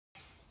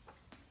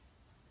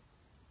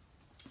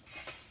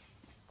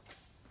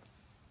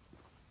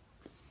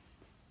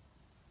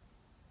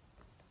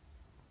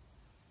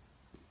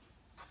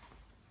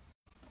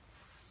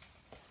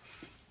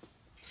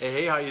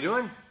Hey, how you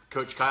doing?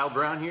 Coach Kyle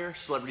Brown here,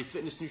 celebrity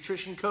fitness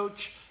nutrition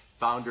coach,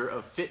 founder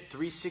of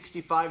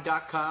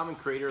Fit365.com and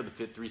creator of the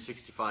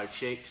Fit365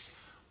 Shakes.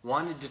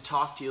 Wanted to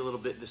talk to you a little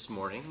bit this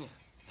morning,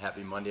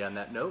 happy Monday on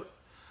that note,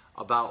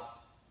 about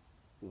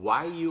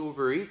why you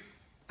overeat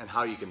and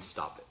how you can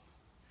stop it.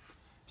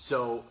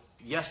 So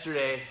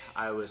yesterday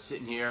I was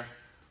sitting here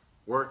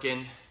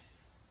working.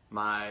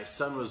 My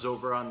son was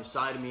over on the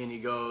side of me and he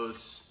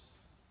goes,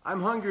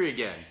 "I'm hungry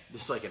again."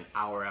 This is like an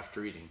hour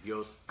after eating. He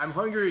goes, "I'm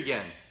hungry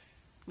again."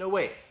 No,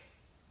 wait,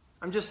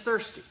 I'm just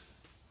thirsty.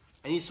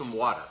 I need some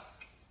water.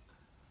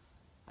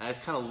 And I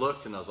just kind of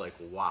looked and I was like,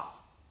 wow,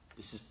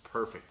 this is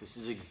perfect. This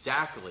is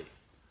exactly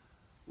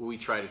what we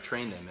try to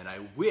train them. And I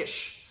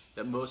wish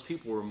that most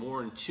people were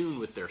more in tune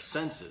with their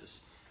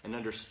senses and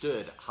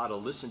understood how to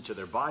listen to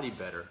their body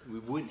better. We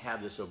wouldn't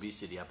have this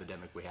obesity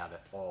epidemic we have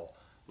at all,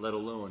 let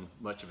alone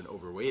much of an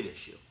overweight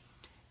issue.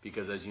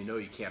 Because as you know,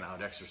 you can't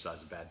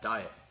out-exercise a bad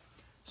diet.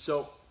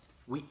 So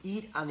we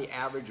eat on the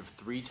average of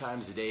 3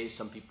 times a day,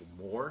 some people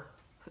more.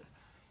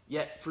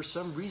 Yet for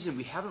some reason,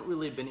 we haven't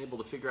really been able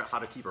to figure out how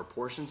to keep our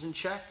portions in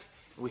check.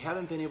 We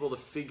haven't been able to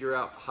figure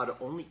out how to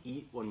only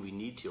eat when we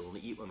need to,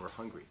 only eat when we're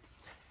hungry.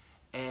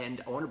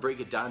 And I want to break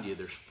it down to you.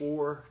 There's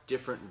 4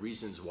 different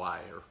reasons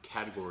why, or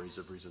categories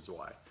of reasons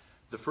why.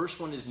 The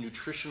first one is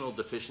nutritional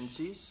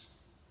deficiencies.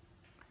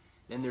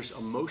 Then there's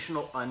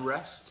emotional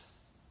unrest.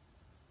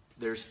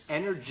 There's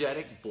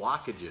energetic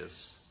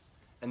blockages.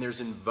 And there's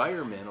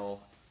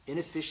environmental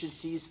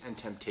inefficiencies and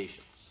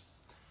temptations.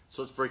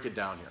 So let's break it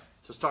down here.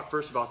 So let's talk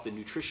first about the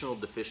nutritional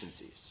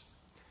deficiencies.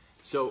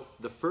 So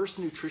the first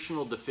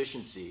nutritional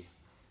deficiency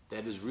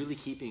that is really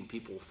keeping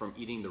people from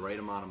eating the right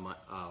amount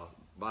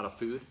of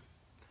food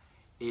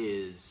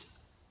is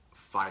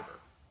fiber.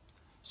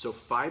 So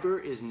fiber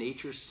is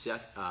nature's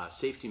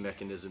safety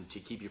mechanism to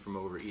keep you from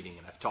overeating.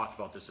 And I've talked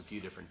about this a few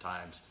different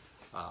times,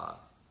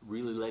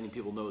 really letting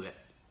people know that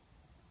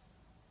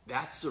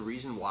that's the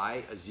reason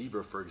why a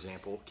zebra, for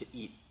example, can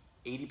eat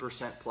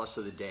 80% plus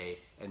of the day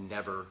and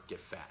never get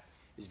fat,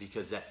 is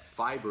because that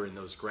fiber in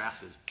those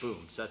grasses,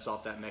 boom, sets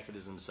off that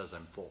mechanism that says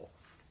I'm full.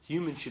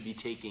 Humans should be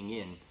taking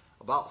in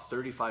about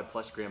 35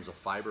 plus grams of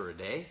fiber a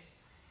day.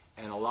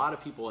 And a lot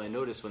of people I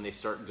notice when they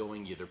start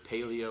going either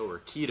paleo or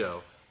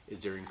keto is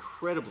they're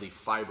incredibly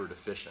fiber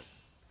deficient.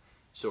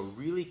 So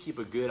really keep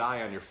a good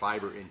eye on your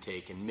fiber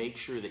intake and make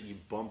sure that you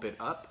bump it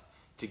up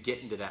to get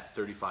into that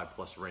 35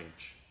 plus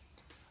range.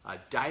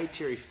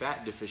 Dietary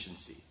fat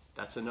deficiency.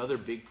 That's another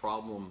big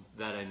problem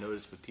that I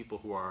notice with people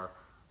who are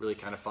really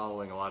kind of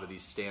following a lot of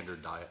these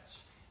standard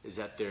diets, is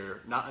that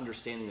they're not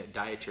understanding that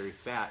dietary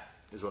fat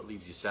is what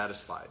leaves you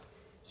satisfied.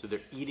 So they're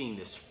eating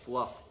this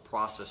fluff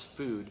processed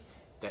food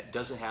that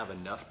doesn't have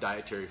enough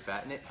dietary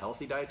fat in it,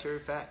 healthy dietary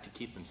fat, to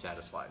keep them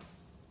satisfied.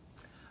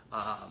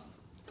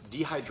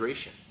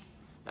 Dehydration.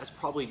 That's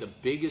probably the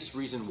biggest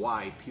reason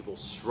why people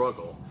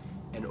struggle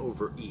and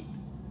overeat.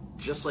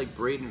 Just like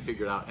Brayden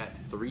figured out at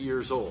 3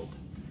 years old,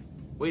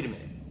 wait a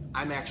minute,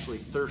 I'm actually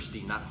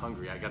thirsty, not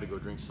hungry. I got to go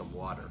drink some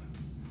water.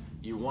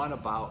 You want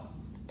about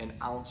an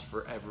ounce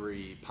for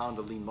every pound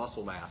of lean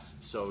muscle mass.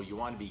 So you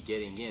want to be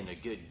getting in a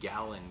good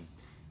gallon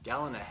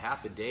and a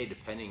half a day,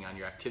 depending on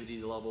your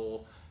activity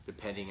level,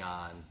 depending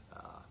on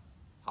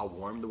how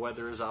warm the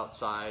weather is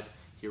outside.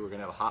 Here we're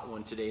going to have a hot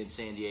one today in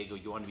San Diego.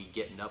 You want to be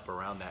getting up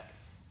around that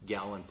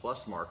gallon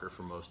plus marker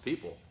for most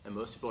people. And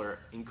most people are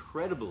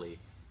incredibly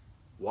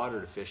water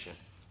deficient.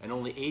 And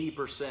only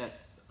 80%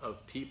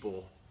 of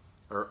people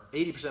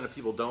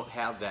don't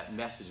have that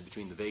message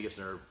between the vagus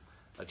nerve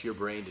to your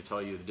brain to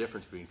tell you the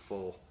difference between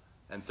full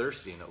and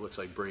thirsty. And it looks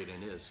like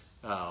Brayden is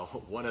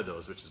one of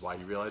those, which is why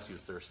he realized he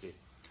was thirsty.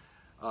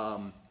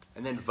 And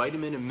then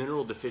vitamin and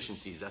mineral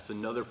deficiencies. That's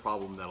another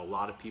problem that a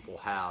lot of people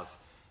have,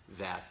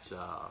 that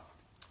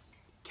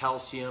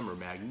calcium or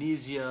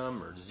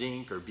magnesium or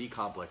zinc or B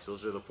complex,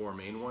 those are the 4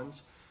 main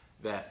ones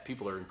that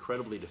people are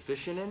incredibly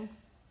deficient in,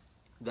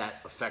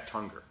 that affect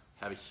hunger,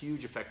 have a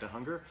huge effect on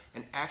hunger,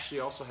 and actually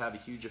also have a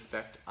huge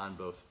effect on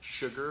both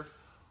sugar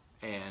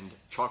and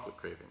chocolate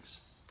cravings.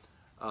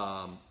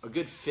 A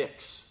good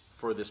fix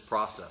for this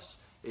process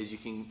is you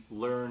can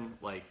learn,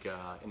 like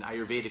in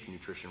Ayurvedic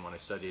nutrition. When I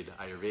studied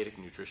Ayurvedic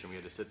nutrition, we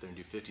had to sit there and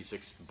do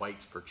 56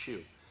 bites per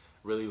chew,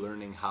 really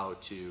learning how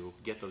to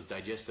get those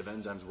digestive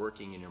enzymes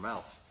working in your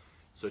mouth.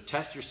 So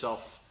test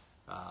yourself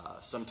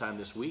sometime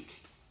this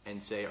week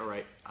and say, all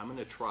right, I'm going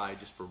to try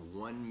just for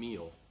 1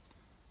 meal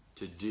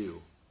to do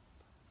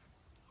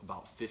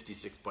about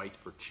 56 bites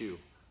per chew,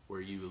 where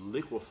you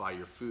liquefy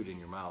your food in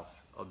your mouth,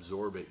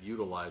 absorb it,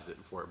 utilize it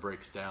before it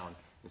breaks down,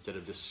 instead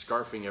of just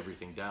scarfing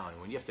everything down. And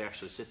when you have to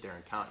actually sit there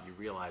and count, you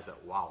realize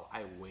that, wow,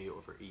 I way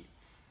overeat.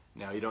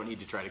 Now, you don't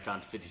need to try to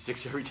count to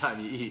 56 every time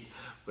you eat,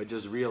 but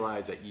just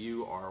realize that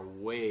you are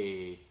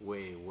way,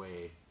 way,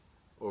 way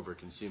over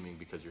consuming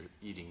because you're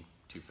eating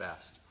too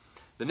fast.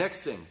 The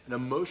next thing, an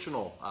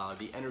emotional,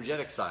 the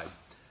energetic side,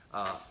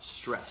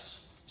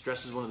 stress.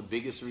 Stress is one of the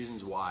biggest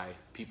reasons why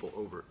people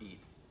overeat.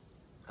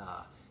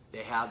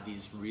 They have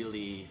these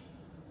really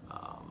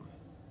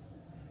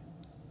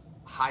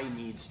high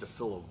needs to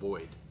fill a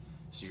void.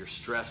 So you're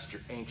stressed,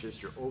 you're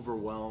anxious, you're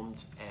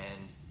overwhelmed,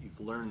 and you've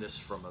learned this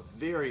from a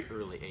very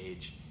early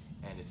age,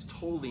 and it's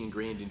totally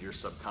ingrained into your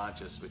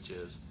subconscious, which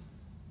is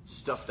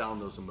stuff down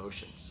those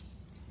emotions.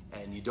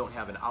 And you don't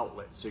have an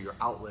outlet, so your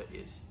outlet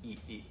is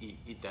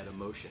eat that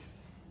emotion.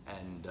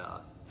 And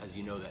as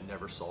you know, that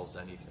never solves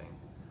anything.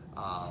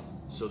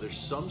 So there's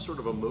some sort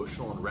of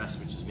emotional unrest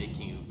which is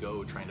making you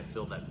go trying to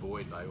fill that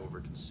void by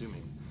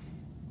over-consuming.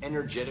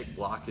 Energetic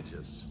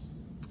blockages.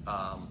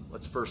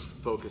 Let's first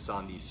focus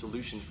on the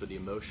solution for the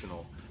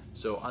emotional.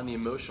 So on the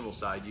emotional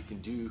side, you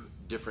can do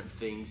different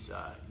things.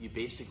 You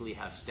basically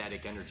have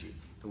static energy,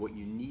 and what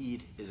you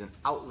need is an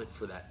outlet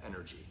for that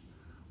energy.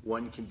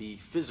 One can be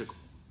physical.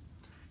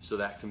 So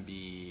that can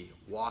be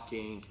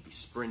walking, it can be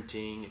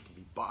sprinting, it can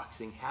be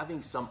boxing,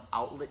 having some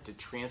outlet to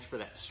transfer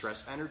that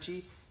stress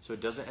energy so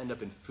it doesn't end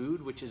up in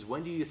food, which is,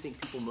 when do you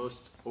think people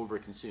most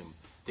overconsume?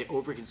 They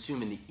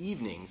overconsume in the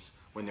evenings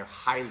when they're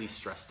highly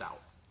stressed out.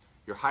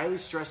 You're highly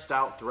stressed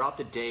out throughout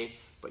the day,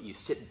 but you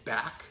sit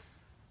back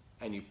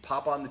and you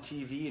pop on the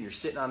TV and you're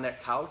sitting on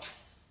that couch,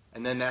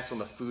 and then that's when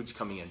the food's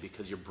coming in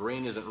because your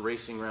brain isn't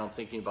racing around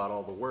thinking about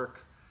all the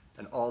work,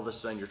 and all of a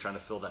sudden you're trying to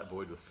fill that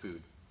void with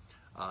food.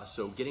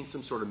 So getting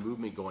some sort of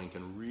movement going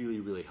can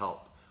really, really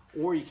help.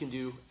 Or you can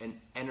do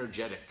an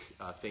energetic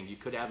thing. You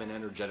could have an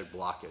energetic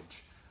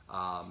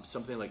blockage.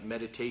 Something like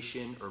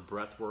meditation or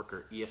breath work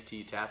or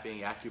EFT tapping,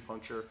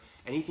 acupuncture,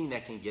 anything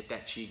that can get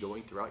that chi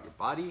going throughout your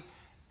body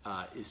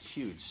is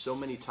huge. So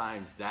many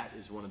times that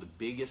is one of the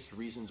biggest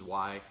reasons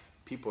why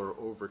people are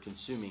over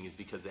consuming, is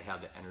because they have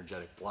the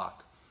energetic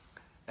block.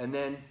 And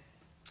then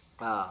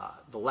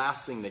the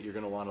last thing that you're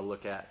going to want to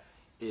look at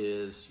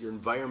is your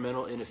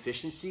environmental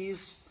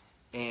inefficiencies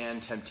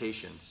and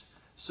temptations.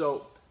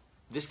 So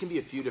this can be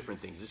a few different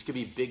things. This could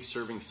be big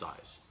serving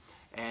size.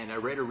 And I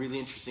read a really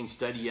interesting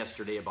study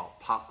yesterday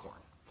about popcorn,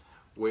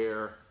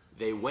 where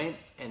they went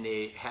and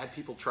they had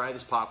people try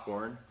this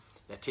popcorn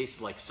that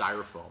tasted like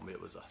styrofoam.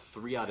 It was a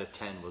 3 out of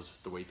 10 was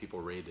the way people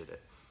rated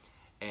it.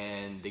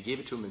 And they gave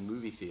it to them in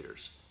movie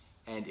theaters.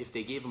 And if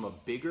they gave them a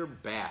bigger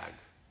bag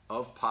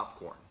of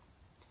popcorn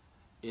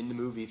in the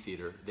movie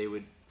theater, they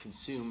would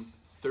consume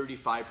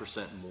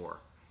 35% more.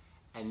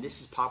 And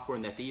this is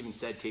popcorn that they even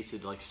said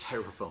tasted like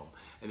styrofoam.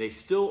 And they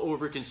still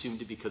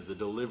overconsumed it because the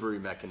delivery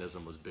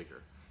mechanism was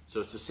bigger. So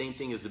it's the same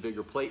thing as the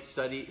bigger plate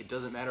study. It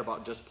doesn't matter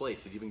about just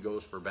plates. It even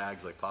goes for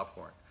bags like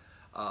popcorn.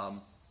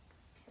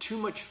 Too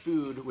much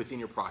food within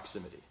your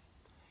proximity.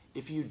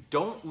 If you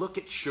don't look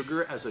at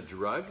sugar as a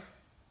drug,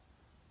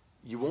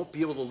 you won't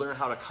be able to learn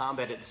how to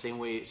combat it the same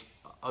way as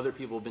other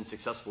people have been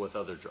successful with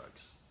other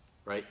drugs,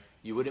 right?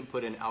 You wouldn't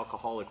put an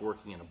alcoholic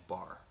working in a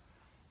bar.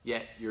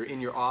 Yet you're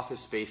in your office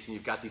space and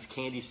you've got these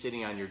candies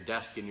sitting on your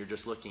desk and you're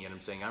just looking at them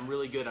saying, I'm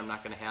really good, I'm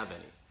not going to have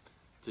any.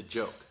 It's a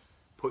joke.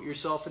 Put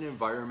yourself in an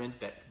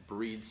environment that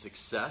breeds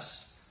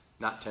success,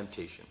 not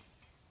temptation.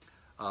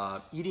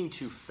 Eating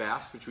too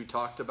fast, which we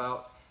talked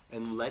about,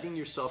 and letting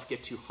yourself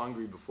get too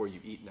hungry before you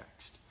eat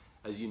next.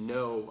 As you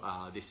know,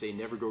 they say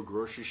never go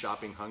grocery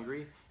shopping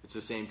hungry. It's the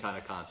same kind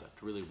of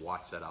concept. Really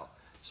watch that out.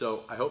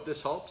 So I hope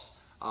this helps.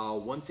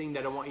 One thing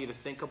that I want you to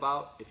think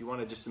about, if you want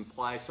to just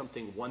imply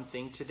something, one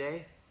thing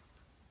today,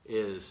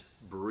 is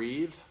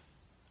breathe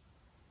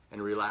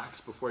and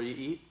relax before you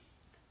eat,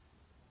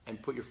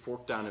 and put your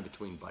fork down in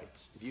between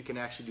bites. If you can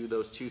actually do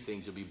those two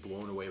things, you'll be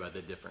blown away by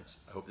the difference.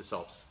 I hope this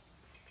helps.